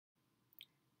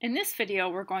In this video,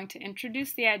 we're going to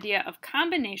introduce the idea of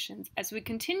combinations as we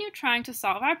continue trying to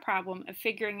solve our problem of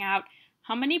figuring out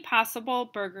how many possible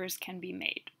burgers can be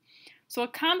made. So a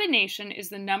combination is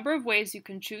the number of ways you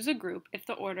can choose a group if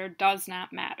the order does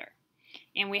not matter.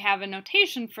 And we have a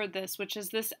notation for this, which is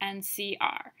this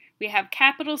NCR. We have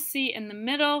capital C in the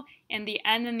middle, and the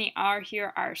N and the R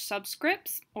here are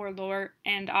subscripts, or lower,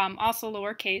 and also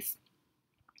lowercase.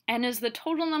 N is the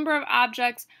total number of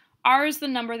objects. R is the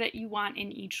number that you want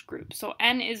in each group. So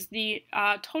N is the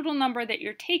total number that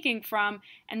you're taking from,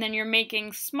 and then you're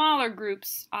making smaller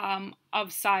groups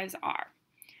of size R.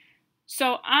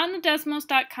 So on the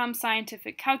Desmos.com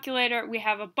scientific calculator, we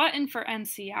have a button for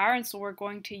NCR, and so we're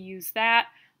going to use that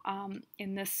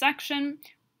in this section.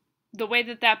 The way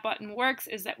that that button works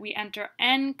is that we enter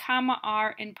N,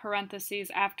 R in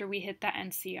parentheses after we hit the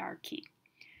NCR key.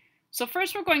 So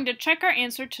first we're going to check our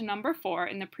answer to number 4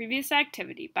 in the previous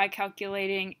activity by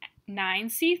calculating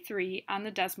 9C3 on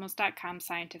the Desmos.com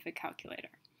scientific calculator.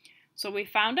 So we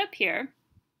found up here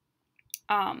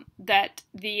that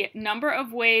the number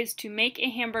of ways to make a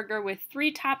hamburger with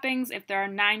 3 toppings, if there are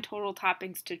 9 total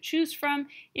toppings to choose from,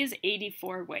 is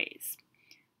 84 ways.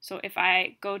 So if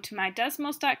I go to my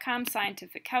Desmos.com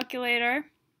scientific calculator,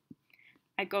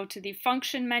 I go to the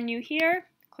function menu here,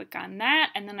 click on that,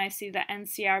 and then I see the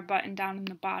NCR button down in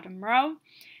the bottom row.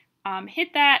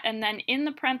 Hit that, and then in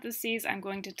the parentheses, I'm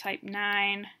going to type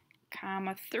 9,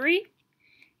 3,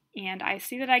 and I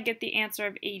see that I get the answer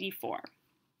of 84.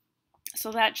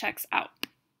 So that checks out.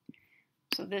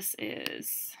 So this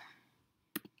is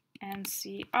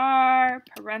NCR,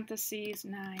 parentheses,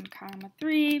 9,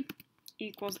 3,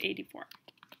 equals 84.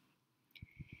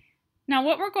 Now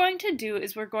what we're going to do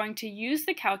is we're going to use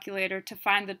the calculator to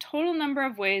find the total number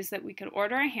of ways that we could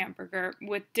order a hamburger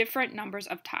with different numbers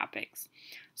of toppings.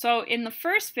 So in the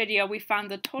first video, we found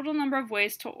the total number of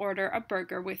ways to order a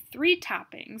burger with 3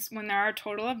 toppings when there are a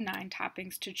total of 9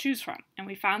 toppings to choose from, and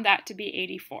we found that to be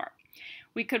 84.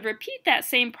 We could repeat that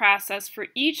same process for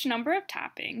each number of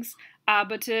toppings,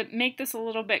 but to make this a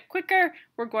little bit quicker,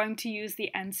 we're going to use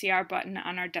the NCR button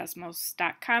on our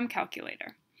Desmos.com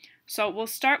calculator. So we'll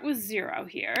start with 0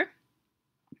 here,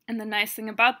 and the nice thing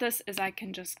about this is I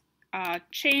can just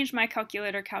change my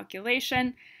calculator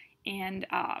calculation, and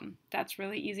that's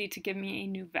really easy to give me a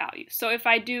new value. So if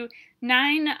I do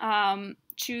 9,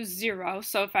 choose 0,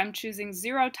 so if I'm choosing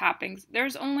 0 toppings,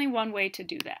 there's only one way to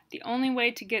do that. The only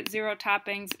way to get 0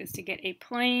 toppings is to get a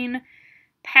plain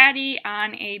patty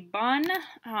on a bun.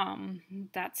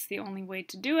 That's the only way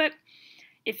to do it.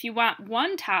 If you want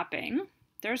 1 topping,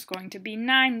 there's going to be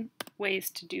 9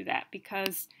 ways to do that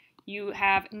because you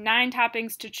have 9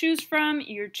 toppings to choose from.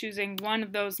 You're choosing one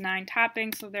of those 9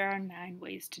 toppings, so there are 9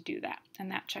 ways to do that.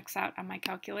 And that checks out on my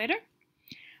calculator.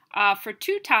 For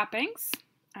 2 toppings,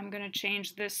 I'm going to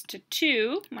change this to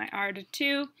 2, my R to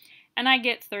 2, and I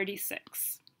get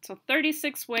 36. So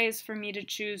 36 ways for me to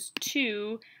choose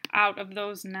 2 out of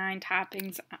those 9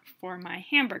 toppings for my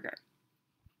hamburger.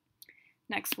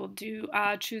 Next we'll do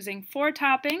choosing 4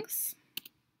 toppings.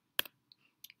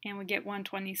 And we get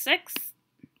 126.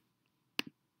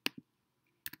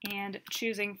 And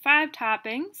choosing 5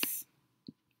 toppings,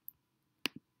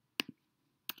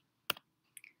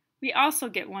 we also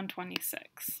get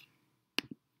 126.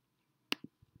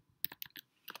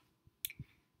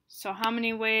 So how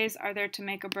many ways are there to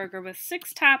make a burger with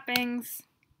 6 toppings?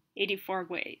 84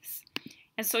 ways.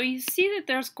 And so you see that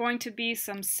there's going to be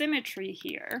some symmetry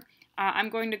here. I'm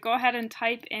going to go ahead and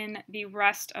type in the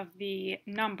rest of the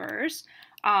numbers.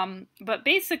 But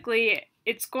basically,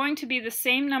 it's going to be the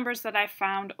same numbers that I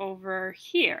found over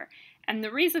here. And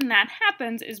the reason that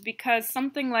happens is because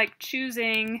something like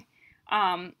choosing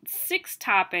 6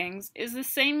 toppings is the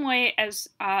same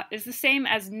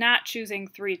as not choosing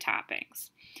 3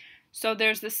 toppings. So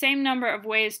there's the same number of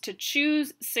ways to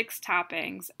choose 6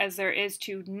 toppings as there is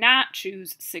to not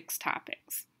choose 6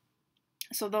 toppings.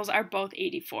 So those are both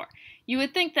 84. You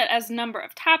would think that as the number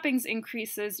of toppings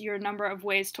increases, your number of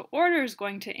ways to order is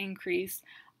going to increase.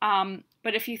 But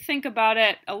if you think about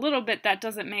it a little bit, that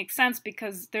doesn't make sense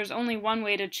because there's only one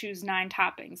way to choose 9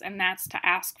 toppings, and that's to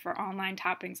ask for all 9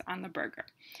 toppings on the burger.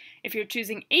 If you're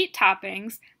choosing 8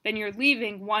 toppings, then you're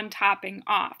leaving 1 topping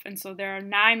off, and so there are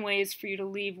 9 ways for you to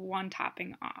leave 1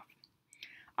 topping off.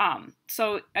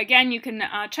 So again, you can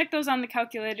check those on the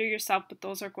calculator yourself, but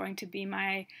those are going to be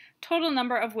my total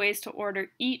number of ways to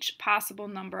order each possible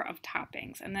number of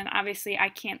toppings. And then obviously I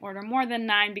can't order more than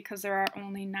 9 because there are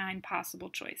only 9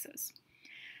 possible choices.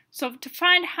 So to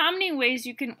find how many ways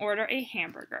you can order a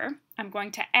hamburger, I'm going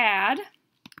to add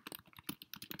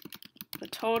the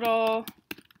total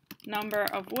number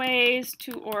of ways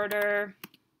to order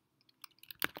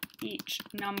each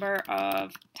number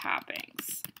of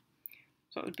toppings.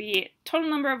 So it would be total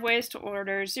number of ways to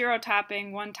order, 0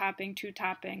 topping, 1 topping, 2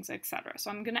 toppings, etc. So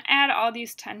I'm going to add all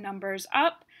these 10 numbers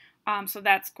up. So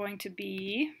that's going to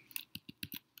be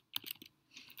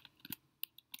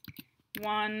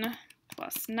 1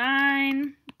 plus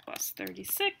 9 plus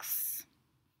 36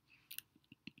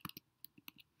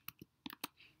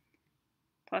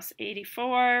 plus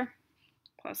 84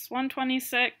 plus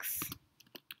 126.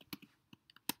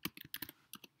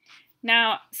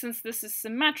 Now, since this is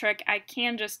symmetric, I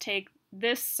can just take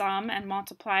this sum and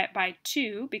multiply it by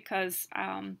 2 because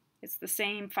it's the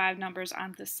same 5 numbers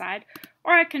on this side,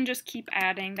 or I can just keep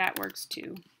adding. That works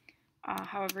too,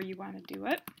 however you want to do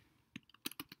it.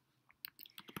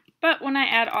 But when I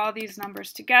add all these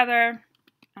numbers together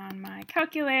on my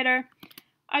calculator,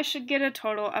 I should get a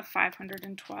total of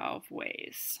 512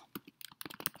 ways.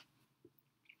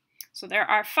 So there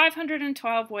are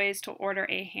 512 ways to order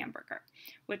a hamburger,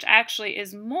 which actually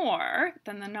is more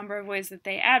than the number of ways that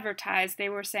they advertised. They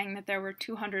were saying that there were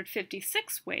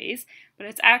 256 ways, but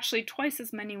it's actually twice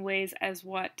as many ways as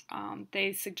what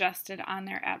they suggested on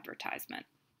their advertisement.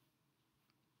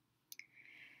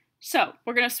 So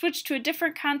we're going to switch to a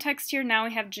different context here. Now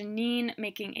we have Janine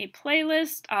making a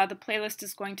playlist. The playlist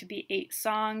is going to be 8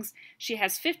 songs. She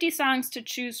has 50 songs to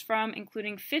choose from,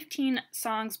 including 15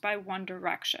 songs by One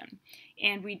Direction.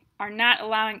 And we are not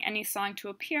allowing any song to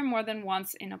appear more than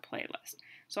once in a playlist.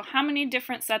 So how many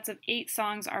different sets of 8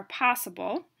 songs are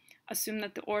possible? Assume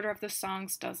that the order of the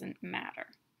songs doesn't matter.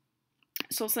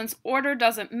 So since order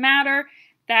doesn't matter,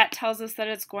 that tells us that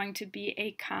it's going to be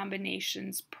a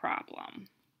combinations problem.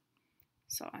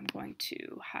 So I'm going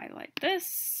to highlight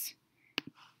this.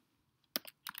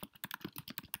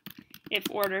 If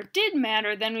order did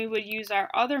matter, then we would use our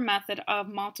other method of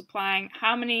multiplying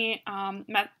how many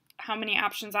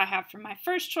options I have for my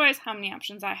first choice, how many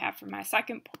options I have for my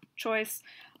second choice,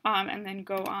 and then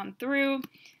go on through.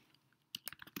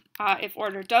 If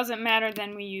order doesn't matter,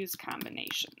 then we use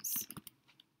combinations.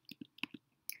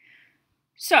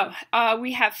 So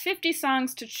we have 50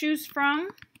 songs to choose from.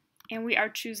 And we are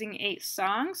choosing 8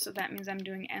 songs, so that means I'm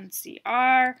doing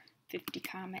NCR 50,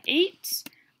 8.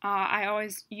 I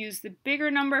always use the bigger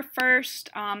number first.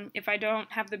 If I don't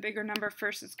have the bigger number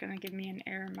first, it's going to give me an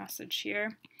error message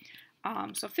here.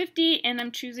 So 50, and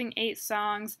I'm choosing 8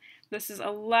 songs. This is a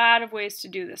lot of ways to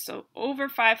do this. So over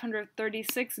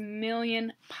 536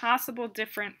 million possible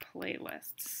different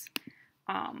playlists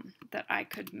that I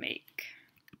could make.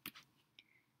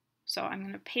 So I'm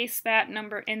going to paste that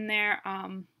number in there.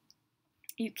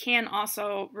 You can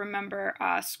also, remember,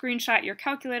 screenshot your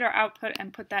calculator output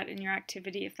and put that in your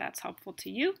activity if that's helpful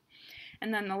to you.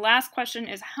 And then the last question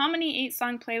is, how many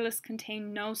 8-song playlists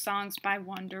contain no songs by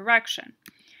One Direction?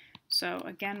 So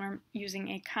again, we're using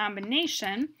a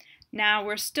combination. Now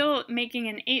we're still making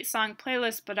an 8-song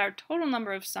playlist, but our total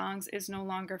number of songs is no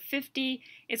longer 50.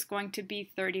 It's going to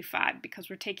be 35 because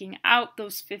we're taking out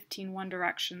those 15 One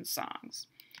Direction songs.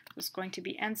 So it's going to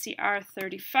be NCR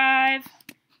 35.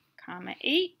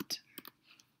 8,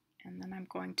 and then I'm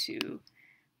going to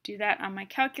do that on my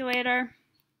calculator,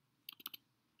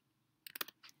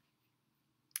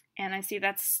 and I see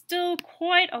that's still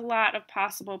quite a lot of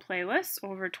possible playlists,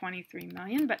 over 23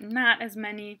 million, but not as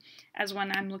many as when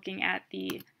I'm looking at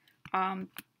the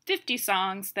 50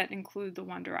 songs that include the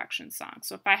One Direction songs.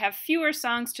 So if I have fewer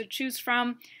songs to choose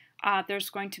from, there's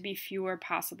going to be fewer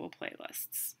possible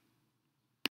playlists.